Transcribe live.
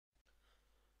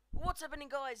What's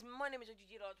happening, guys? My name is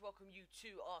OGG. I'd like to welcome you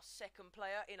to our second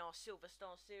player in our Silver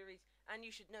Star series. And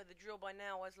you should know the drill by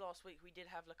now, as last week we did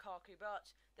have Lukaku,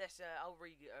 but I'll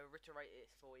reiterate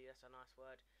it for you. That's a nice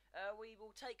word. We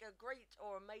will take a great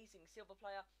or amazing silver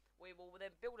player. We will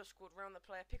then build a squad around the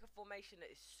player, pick a formation that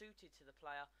is suited to the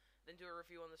player, then do a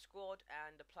review on the squad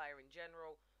and the player in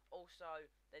general. Also,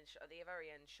 then at the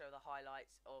very end, show the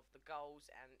highlights of the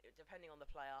goals, and depending on the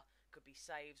player, could be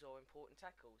saves or important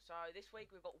tackles. So this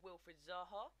week we've got Wilfried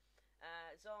Zaha.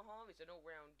 Zaha is an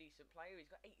all-round decent player.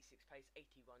 He's got 86 pace,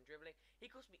 81 dribbling.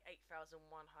 He cost me 8,100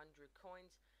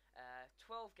 coins.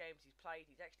 12 games he's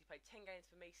played. He's actually played 10 games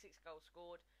for me, 6 goals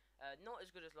scored. Not as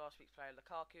good as last week's player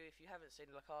Lukaku. If you haven't seen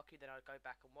Lukaku, then I'd go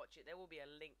back and watch it. There will be a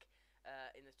link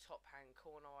in the top hand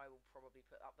corner I will probably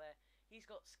put up there. He's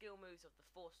got skill moves of the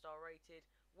 4-star rated,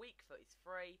 weak foot is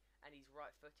 3, and he's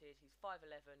right footed. He's 5'11",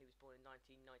 he was born in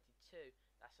 1992.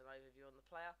 That's an overview on the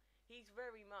player. He's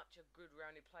very much a good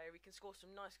rounded player. He can score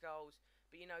some nice goals,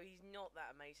 but you know, he's not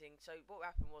that amazing. So what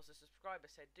happened was the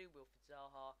subscriber said do Wilfried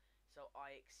Zaha, so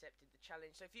I accepted the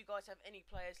challenge. So if you guys have any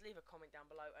players, leave a comment down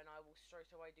below and I will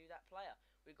straight away do that player.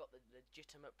 We've got the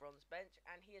legitimate bronze bench,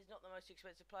 and he is not the most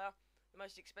expensive player. The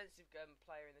most expensive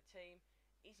player in the team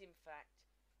is in fact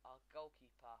our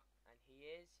goalkeeper, and he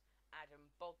is Adam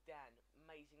Bogdan.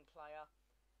 Amazing player.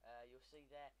 You'll see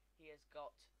there he has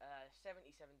got 77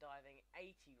 diving,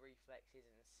 80 reflexes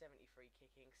and 73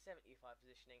 kicking, 75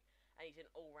 positioning, and he's an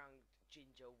all-round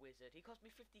ginger wizard. He cost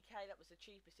me 50k. That was the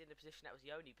cheapest in the position. That was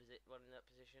the only one in that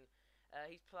position.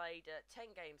 He's played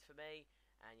 10 games for me,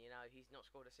 and you know, he's not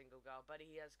scored a single goal, but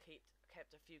he has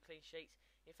kept a few clean sheets.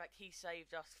 In fact, he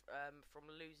saved us from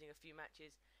losing a few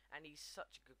matches, and he's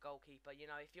such a good goalkeeper. You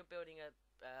know, if you're building a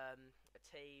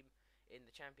team in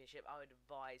the championship, I would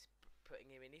advise putting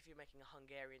him in. If you're making a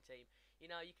Hungarian team, you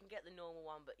know, you can get the normal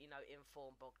one, but you know,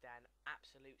 informed Bogdan,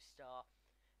 absolute star.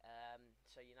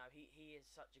 So you know, he is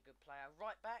such a good player.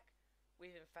 Right back,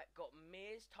 we've in fact got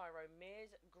Tyrone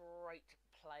Mears, great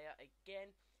player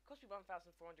again. Cost me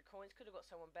 1,400 coins. Could have got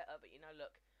someone better, but you know,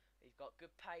 look, he's got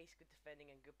good pace, good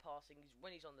defending, and good passing.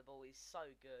 When he's on the ball, he's so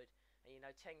good. And you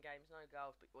know, 10 games, no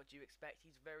goals, but what do you expect?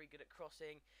 He's very good at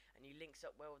crossing, and he links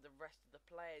up well with the rest of the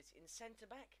players. In centre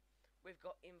back, we've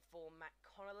got informed Matt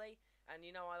Connolly, and you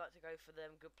know, I like to go for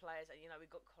them good players. And you know, we've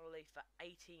got Connolly for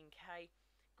 18k.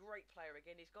 Great player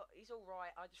again. He's all right.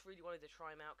 I just really wanted to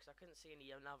try him out because I couldn't see any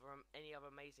other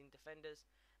amazing defenders,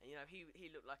 and you know,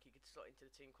 he looked like he could slot into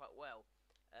the team quite well.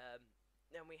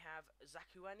 Then we have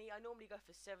Zakuani. I normally go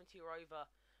for 70 or over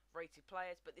rated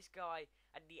players, but this guy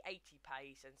had the 80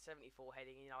 pace and 74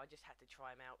 heading. You know, I just had to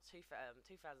try him out. 2,700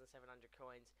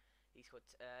 coins. He's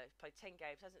played 10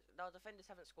 games. Our defenders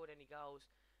haven't scored any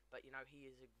goals, but you know, he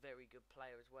is a very good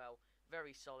player as well.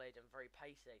 Very solid and very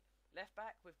pacey. Left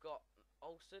back, we've got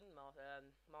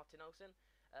Martin Olsen,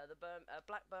 the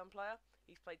Blackburn player.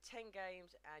 He's played 10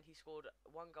 games and he scored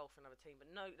 1 goal for another team, but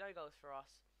no goals for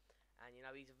us. And you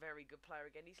know, he's a very good player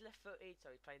again. He's left-footed,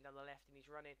 so he's playing down the left and he's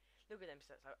running. Look at them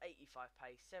stats, so 85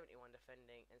 pace, 71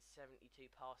 defending, and 72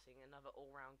 passing. Another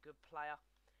all-round good player.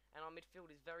 And our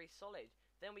midfield is very solid.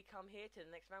 Then we come here to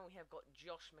the next man. We have got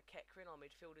Josh McEachran. Our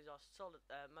midfield is our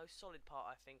most solid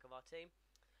part, I think, of our team.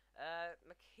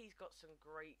 He's got some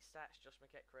great stats, Josh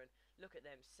McEachran. Look at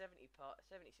them, 76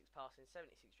 passing,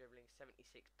 76 dribbling,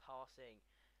 76 passing.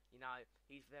 You know,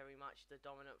 he's very much the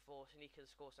dominant force, and he can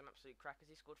score some absolute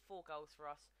crackers. He scored 4 goals for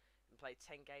us and played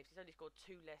 10 games. He's only scored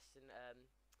 2 less than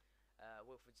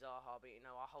Wilfried Zaha, but you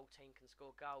know, our whole team can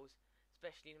score goals,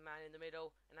 especially the man in the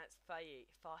middle, and that's Fahi.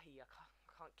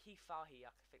 Keith Fahi,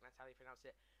 I think that's how you pronounce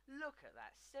it. Look at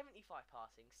that, 75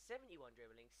 passing, 71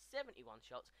 dribbling, 71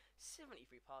 shots,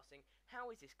 73 passing. How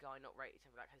is this guy not rated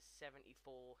something like a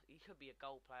 74? He could be a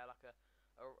goal player, like a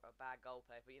bad goal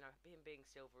player, but you know, him being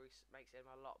silver makes him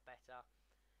a lot better.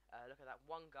 Look at that,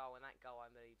 1 goal, and that goal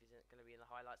I believe isn't going to be in the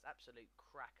highlights. Absolute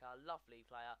cracker, lovely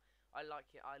player. I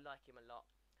like him a lot.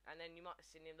 And then you might have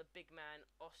seen him, the big man,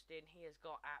 Austin. He has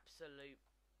got absolute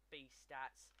beast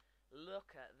stats.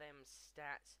 Look at them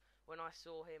stats. When I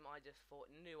saw him, I just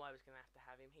knew I was going to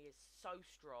have him. He is so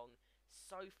strong,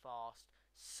 so fast,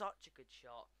 such a good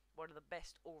shot. One of the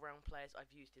best all-round players I've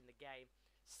used in the game.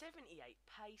 78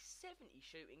 pace, 70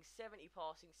 shooting, 70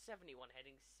 passing, 71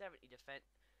 heading, 70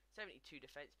 defense, 72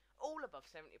 defense, all above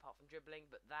 70 apart from dribbling,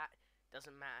 but that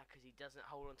doesn't matter because he doesn't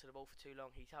hold on to the ball for too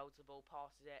long. He holds the ball,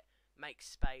 passes it,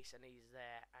 makes space, and he's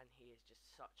there, and he is just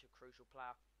such a crucial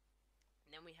player.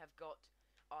 And then we have got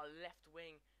our left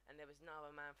wing, and there was no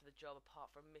other man for the job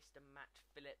apart from Mr. Matt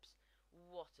Phillips.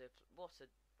 What a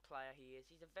player he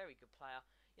is. He's a very good player.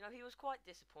 You know, he was quite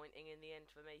disappointing in the end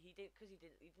for me. He didn't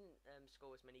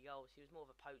score as many goals. He was more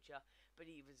of a poacher, but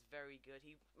he was very good.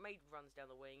 He made runs down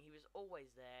the wing. He was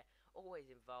always there, always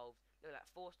involved. Look at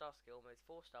that, 4-star skill moves,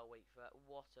 4-star weak foot.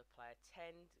 What a player!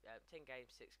 10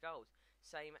 games, 6 goals.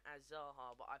 Same as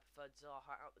Zaha, but I preferred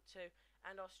Zaha out the two.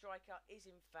 And our striker is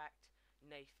in fact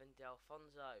Nathan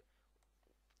Delfonso.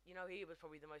 You know, he was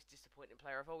probably the most disappointing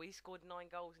player of all. He scored 9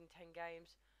 goals in 10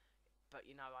 games. But,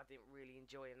 you know, I didn't really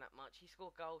enjoy him that much. He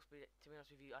scored goals, but to be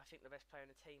honest with you, I think the best player in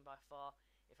the team by far,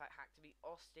 in fact, had to be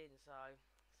Austin, so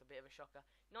it's a bit of a shocker.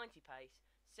 90 pace,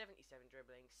 77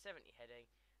 dribbling, 70 heading,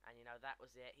 and, you know, that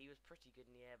was it. He was pretty good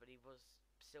in the air, but he was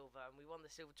silver, and we won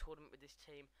the silver tournament with this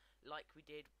team like we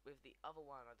did with the other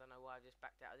one. I don't know why I just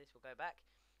backed out of this. We'll go back.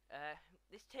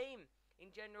 This team,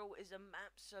 in general, is an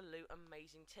absolute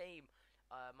amazing team.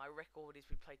 My record is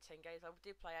we played 10 games. I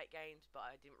did play 8 games, but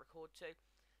I didn't record 2.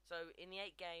 So in the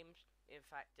 8 games, in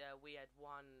fact, we had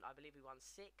won, I believe we won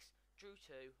 6, drew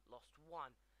 2, lost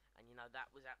 1. And, you know, that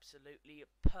was absolutely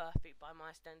perfect by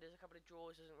my standards. A couple of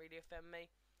draws doesn't really offend me.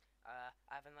 I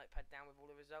have a notepad down with all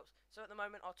the results. So at the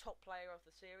moment, our top player of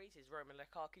the series is Roman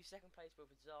Lukaku. Second place will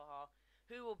be Zaha.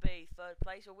 Who will be third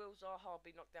place, or will Zaha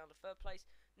be knocked down to third place?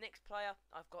 Next player,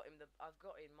 I've got in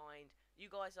mind.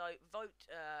 You guys vote,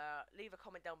 leave a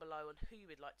comment down below on who you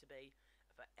would like to be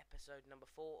for episode number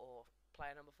 4 or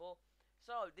player number 4.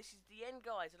 So this is the end,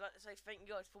 guys. I'd like to say thank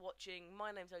you guys for watching.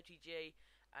 My name's OTG,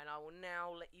 and I will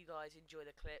now let you guys enjoy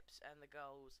the clips and the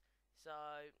goals. So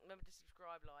remember to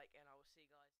subscribe, like, and I will see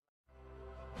you guys.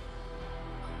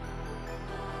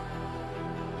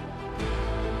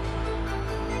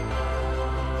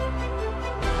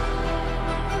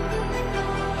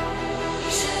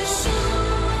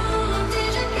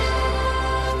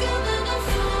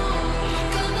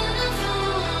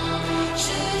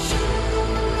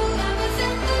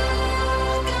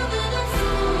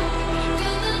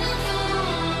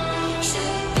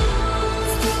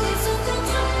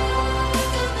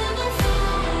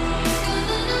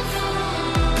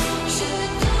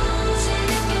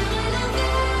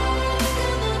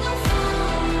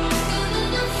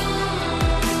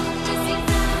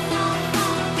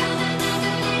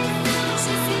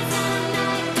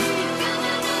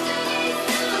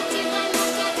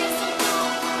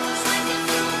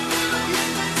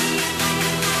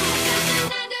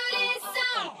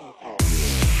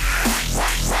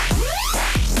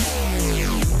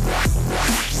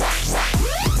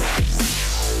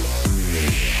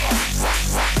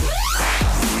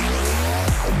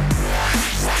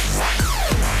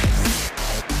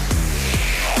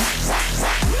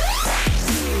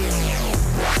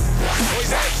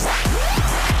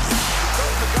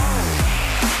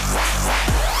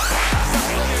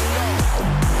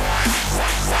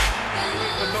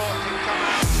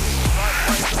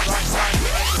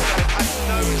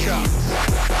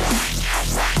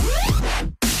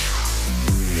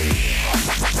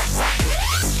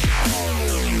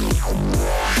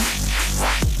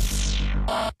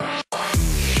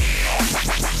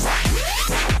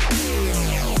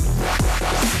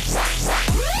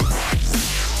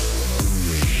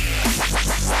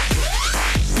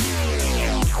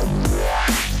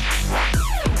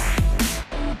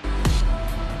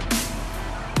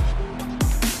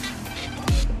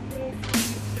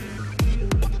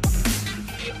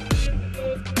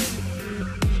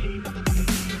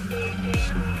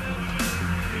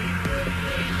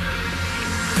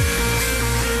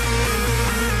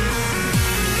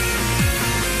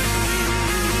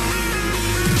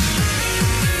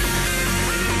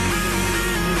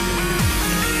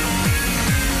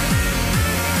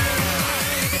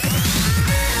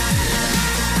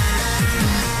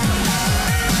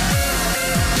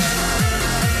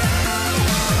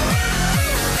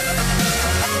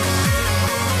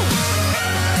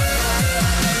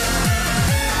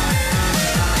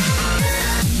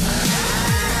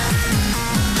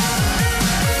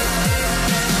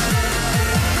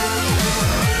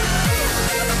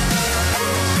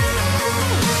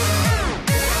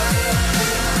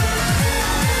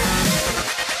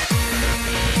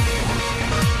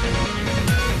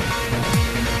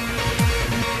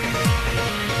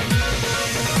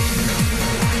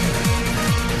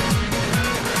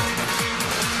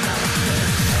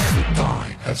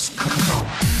 has come.